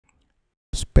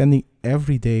spending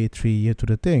every day 3 years to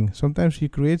the thing. Sometimes you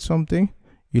create something,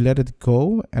 you let it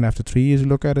go, and after 3 years you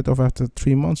look at it, or after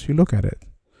 3 months you look at it.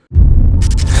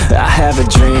 I have a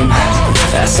dream,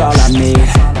 that's all I need.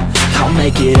 I'll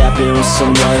make it happen with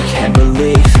some work and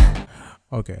belief.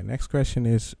 Okay, next question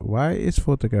is, why is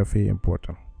photography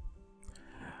important?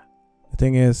 The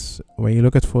thing is, when you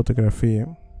look at photography,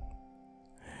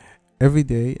 every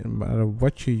day, no matter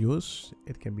what you use,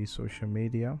 it can be social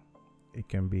media, it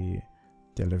can be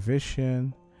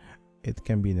television, it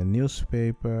can be the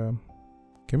newspaper,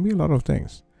 it can be a lot of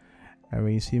things. And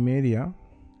when you see media,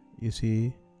 you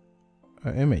see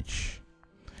an image,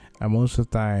 and most of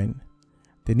the time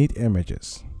they need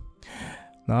images.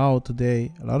 Now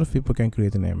today a lot of people can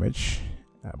create an image,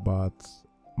 but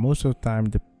most of the time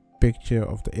the picture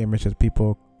of the image that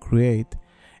people create,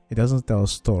 it doesn't tell a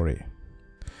story.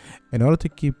 In order to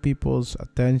keep people's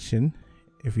attention,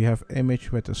 if you have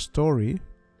image with a story,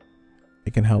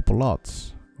 it can help a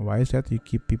lot. Why is that? You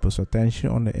keep people's attention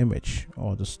on the image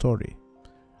or the story,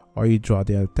 or you draw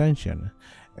their attention.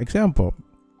 Example,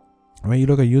 when you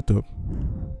look at YouTube,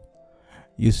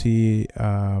 you see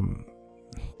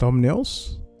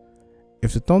thumbnails.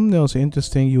 If the thumbnails are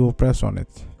interesting, you will press on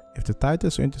it. If the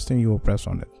titles are interesting, you will press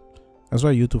on it. That's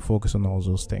why YouTube focuses on all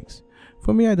those things.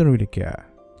 For me, I don't really care.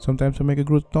 Sometimes I make a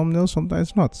good thumbnail,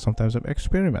 sometimes not. Sometimes I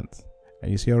experiment.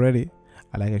 And you see already,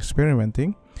 I like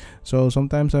experimenting. So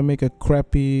sometimes I make a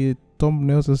crappy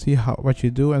thumbnail to see what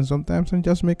you do, and sometimes I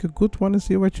just make a good one and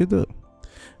see what you do.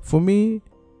 For me,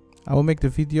 I will make the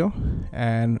video,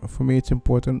 and for me it's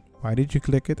important, why did you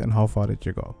click it and how far did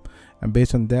you go? And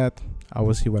based on that, I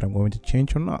will see what I'm going to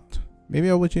change or not. Maybe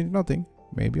I will change nothing,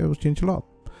 maybe I will change a lot.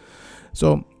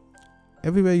 So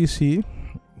everywhere you see,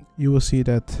 you will see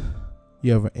that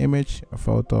you have an image, a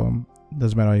photo,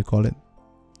 doesn't matter how you call it,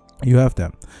 you have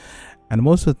them. And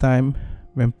most of the time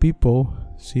when people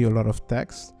see a lot of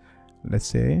text, let's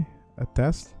say a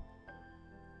test,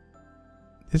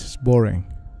 this is boring.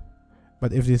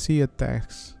 But if they see a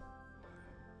text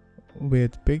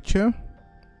with picture,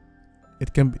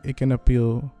 it can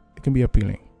be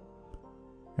appealing.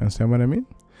 You understand what I mean?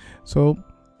 So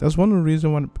that's one of the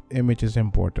reasons why image is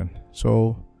important.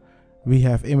 So we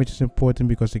have images important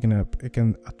because it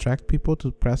can attract people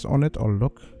to press on it or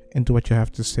look into what you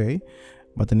have to say.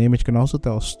 But an image can also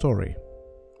tell a story.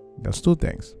 That's two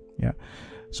things. Yeah.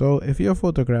 So if you're a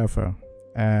photographer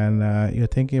and you're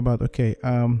thinking about, okay,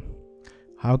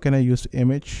 how can I use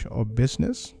image or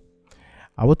business?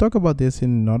 I will talk about this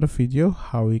in another video,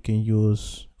 how you can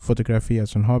use photography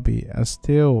as a hobby and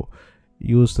still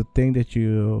use the thing that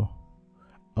you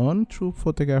earn through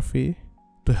photography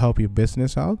to help your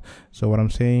business out. So what I'm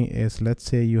saying is, let's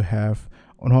say you have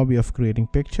a hobby of creating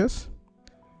pictures.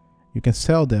 You can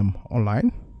sell them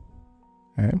online.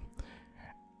 Okay?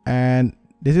 And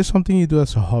this is something you do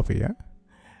as a hobby. Yeah?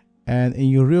 And in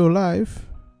your real life,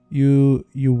 you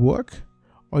work,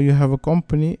 or you have a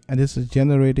company and this is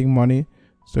generating money,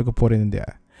 so you can put it in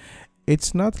there.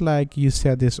 It's not like you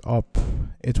set this up,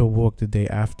 it will work the day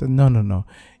after. No.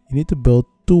 You need to build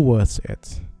towards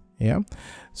it. Yeah.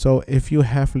 So if you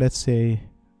have, let's say,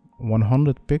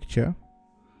 100 picture,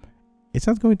 it's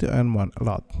not going to earn a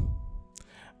lot.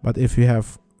 But if you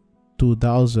have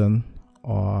 2,000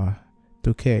 or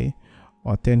 2K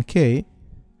or 10K,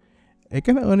 it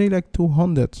can earn you like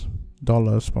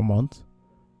 $200 per month.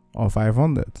 Or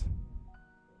 500.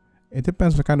 It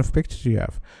depends what kind of pictures you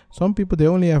have. Some people, they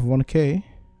only have 1K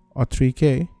or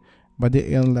 3K, but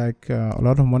they earn like a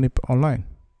lot of money online.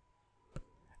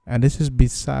 And this is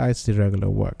besides the regular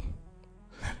work.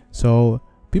 So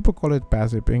people call it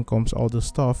passive incomes, all the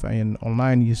stuff. And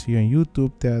online you see on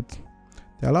YouTube that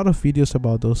there are a lot of videos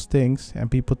about those things,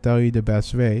 and people tell you the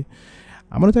best way.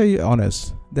 I'm gonna tell you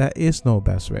honest, there is no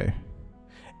best way.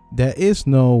 There is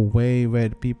no way where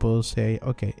people say,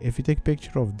 okay, if you take a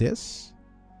picture of this,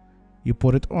 you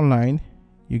put it online,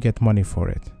 you get money for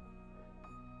it.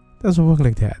 It doesn't work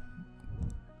like that.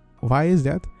 Why is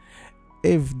that?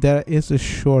 If there is a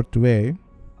short way,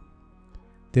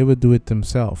 they will do it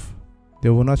themselves. They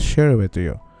will not share it with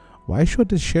you. Why should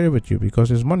they share it with you?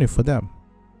 Because it's money for them.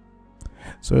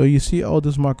 So you see all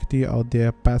this marketing out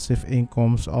there, passive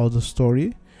incomes, all the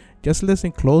story. Just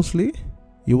listen closely.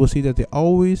 You will see that they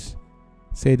always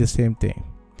say the same thing.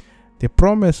 They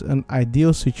promise an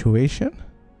ideal situation,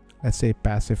 let's say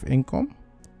passive income,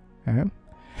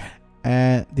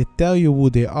 and they tell you who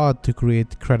they are to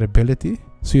create credibility.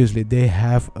 Seriously, they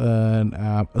have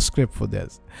a script for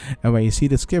this, and when you see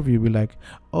the script, you'll be like,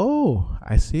 oh,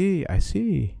 I see.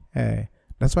 Hey,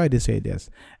 that's why they say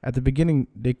this. At the beginning,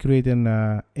 they create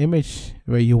an image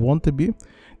where you want to be.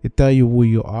 They tell you who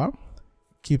you are.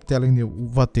 keep telling you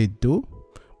what they do.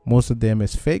 Most of them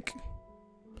is fake.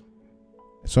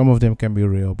 Some of them can be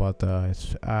real, but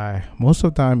most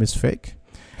of the time it's fake.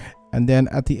 And then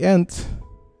at the end,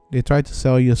 they try to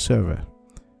sell you a server.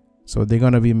 So they're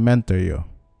gonna be mentor you.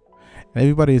 And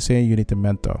everybody is saying you need a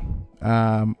mentor.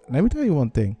 Let me tell you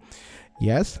one thing.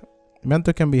 Yes,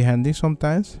 mentor can be handy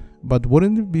sometimes, but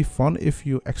wouldn't it be fun if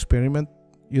you experiment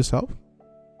yourself?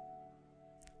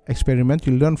 Experiment,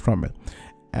 you learn from it.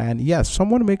 And yes,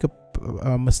 someone make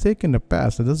a mistake in the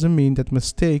past. That doesn't mean that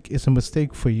mistake is a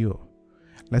mistake for you.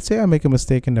 Let's say I make a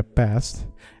mistake in the past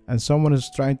and someone is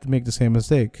trying to make the same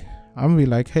mistake. I'm gonna be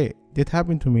like, hey, it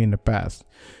happened to me in the past.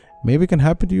 Maybe it can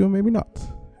happen to you, maybe not.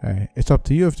 It's up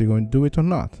to you if you're going to do it or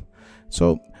not.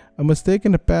 So a mistake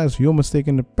in the past, your mistake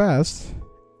in the past,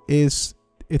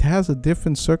 it has a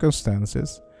different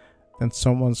circumstances than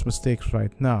someone's mistakes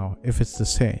right now if it's the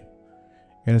same.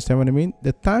 You understand what I mean?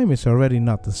 The time is already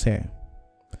not the same.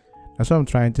 That's what I'm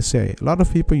trying to say. A lot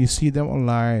of people, you see them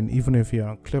online, even if you're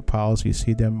on Clubhouse, you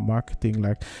see them marketing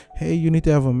like, hey, you need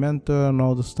to have a mentor and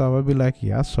all this stuff. I'll be like,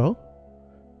 yeah, so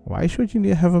why should you need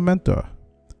to have a mentor?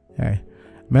 Hey,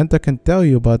 mentor can tell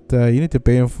you, but you need to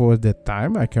pay him for the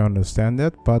time. I can understand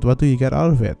that, but what do you get out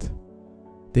of it?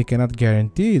 They cannot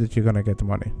guarantee that you're gonna get the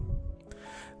money.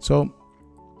 So,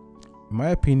 in my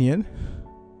opinion,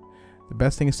 the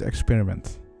best thing is to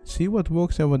experiment. See what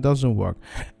works and what doesn't work.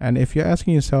 And if you're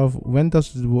asking yourself, when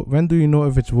do you know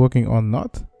if it's working or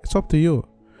not? It's up to you.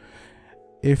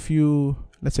 If you,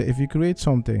 let's say, if you create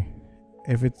something,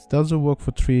 if it doesn't work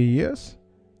for 3 years,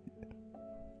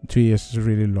 3 years is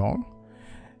really long.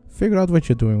 Figure out what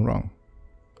you're doing wrong.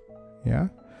 Yeah.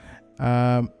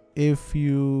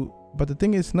 But the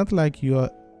thing is not like you're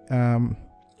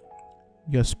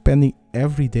spending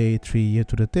every day 3 years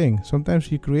to the thing.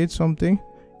 Sometimes you create something,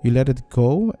 you let it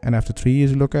go, and after 3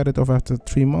 years you look at it, or after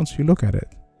 3 months you look at it.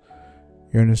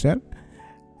 You understand?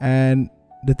 And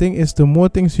the thing is, the more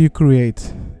things you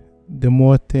create, the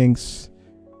more things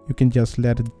you can just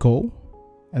let it go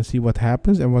and see what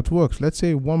happens and what works. Let's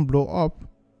say one blow up,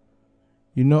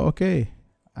 you know, okay,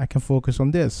 I can focus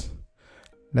on this.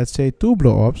 Let's say 2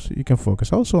 blow ups, you can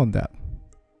focus also on that.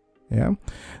 Yeah.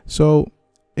 So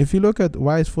if you look at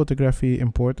why is photography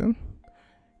important,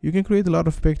 you can create a lot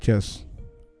of pictures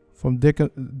from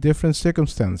different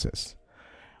circumstances,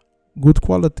 good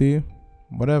quality,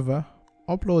 whatever,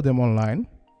 upload them online,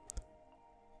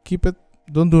 keep it,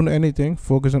 don't do anything,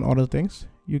 focus on other things.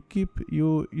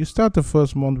 You start the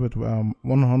first month with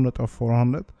 100 or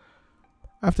 400.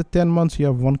 After 10 months you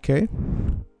have 1K,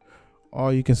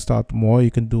 or you can start more,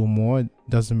 you can do more, it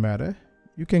doesn't matter.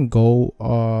 You can go,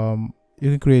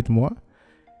 you can create more.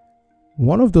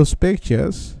 One of those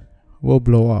pictures will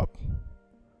blow up.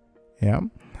 Yeah.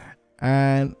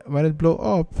 And when it blow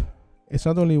up, it's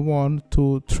not only 1,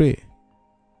 2, 3. It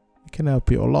can help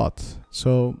you a lot.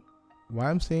 So why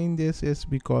I'm saying this is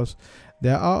because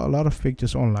there are a lot of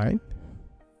pictures online,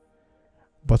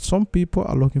 but some people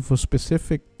are looking for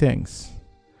specific things,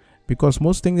 because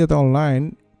most things that are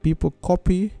online, people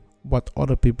copy what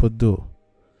other people do.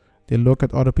 They look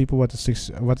at other people, what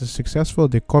is successful,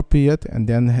 they copy it, and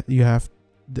then you have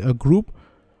a group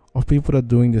of people that are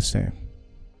doing the same.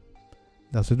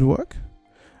 Does it work?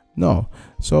 No.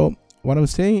 So what I'm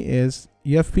saying is,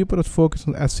 you have people that focus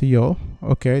on SEO.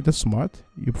 Okay, that's smart.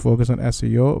 You focus on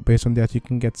SEO. Based on that, you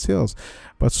can get sales.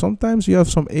 But sometimes you have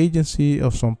some agency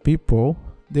or some people,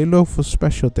 they look for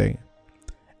special thing,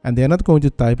 and they're not going to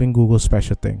type in Google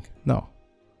special thing. No.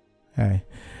 Hey.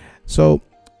 So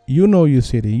you know your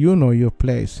city, you know your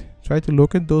place. Try to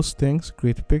look at those things,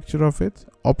 create a picture of it,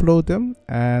 upload them,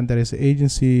 and there is an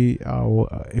agency.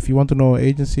 If you want to know an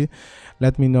agency,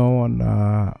 let me know on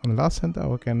the last cent.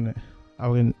 I'll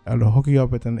hook you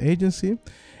up with an agency.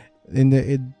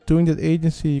 Doing that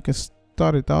agency, you can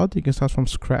start it out. You can start from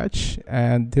scratch,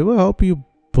 and they will help you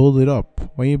build it up.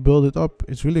 When you build it up,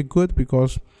 it's really good,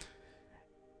 because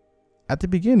at the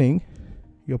beginning,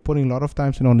 you're putting a lot of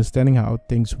time in understanding how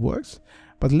things works.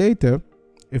 But later,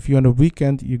 if you're on a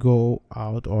weekend, you go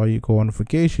out or you go on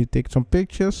vacation, you take some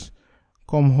pictures,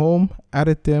 come home,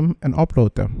 edit them, and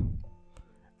upload them.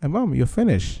 And boom, you're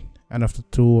finished. And after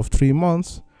 2 or 3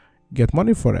 months, get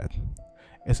money for it.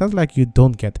 It's not like you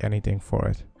don't get anything for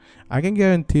it. I can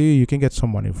guarantee you can get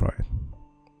some money for it.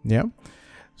 Yeah.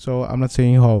 So I'm not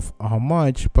saying how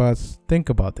much, but think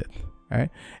about it.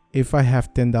 Right? If I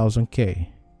have 10,000K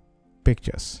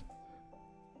pictures,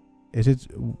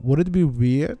 would it be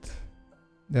weird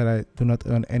that I do not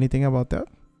earn anything about that?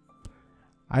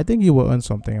 I think you will earn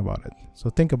something about it. So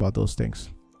think about those things.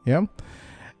 Yeah.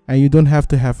 And you don't have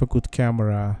to have a good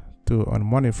camera to earn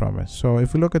money from it. So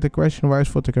if you look at the question, why is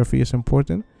photography is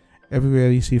important?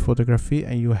 Everywhere you see photography,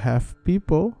 and you have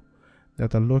people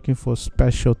that are looking for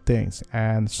special things,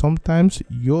 and sometimes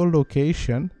your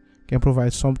location can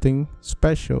provide something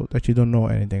special that you don't know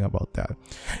anything about that.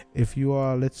 If you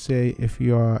are, let's say, if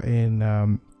you are in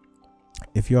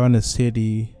a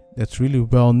city that's really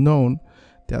well known,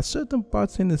 there are certain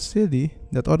parts in the city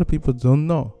that other people don't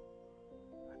know,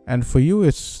 and for you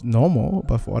it's normal,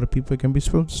 but for other people it can be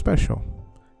special.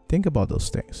 Think about those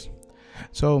things.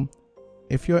 So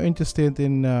if you're interested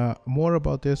in more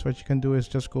about this, what you can do is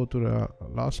just go to the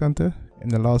Law Center. In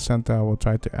the Law Center, I will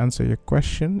try to answer your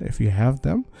question if you have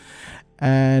them.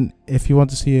 And if you want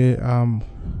to see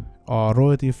our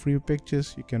royalty-free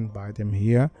pictures, you can buy them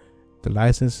here. The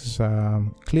license is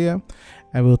clear,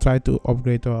 and we'll try to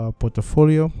upgrade our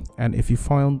portfolio. And if you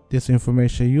found this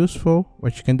information useful,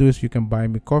 what you can do is you can buy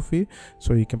me coffee.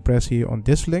 So you can press here on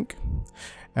this link,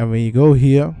 and when you go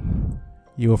here,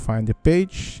 you will find the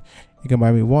page. You can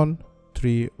buy me 1,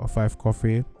 3, or 5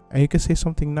 coffee, and you can say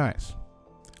something nice,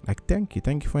 like thank you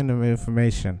for the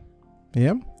information.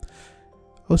 Yeah,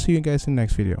 I'll see you guys in the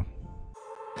next video.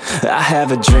 I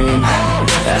have a dream,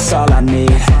 that's all I need.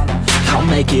 I'll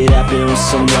make it happen with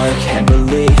some work and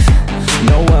belief.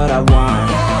 Know what I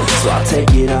want, so I'll take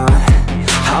it on.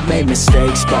 I've made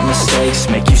mistakes, but mistakes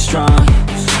make you strong.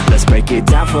 Let's break it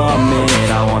down for a minute.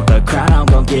 I want the crown, I'm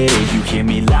gon' get it. You hear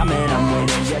me loud, man, I'm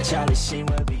winning. Yeah, Charlie Sheen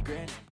will be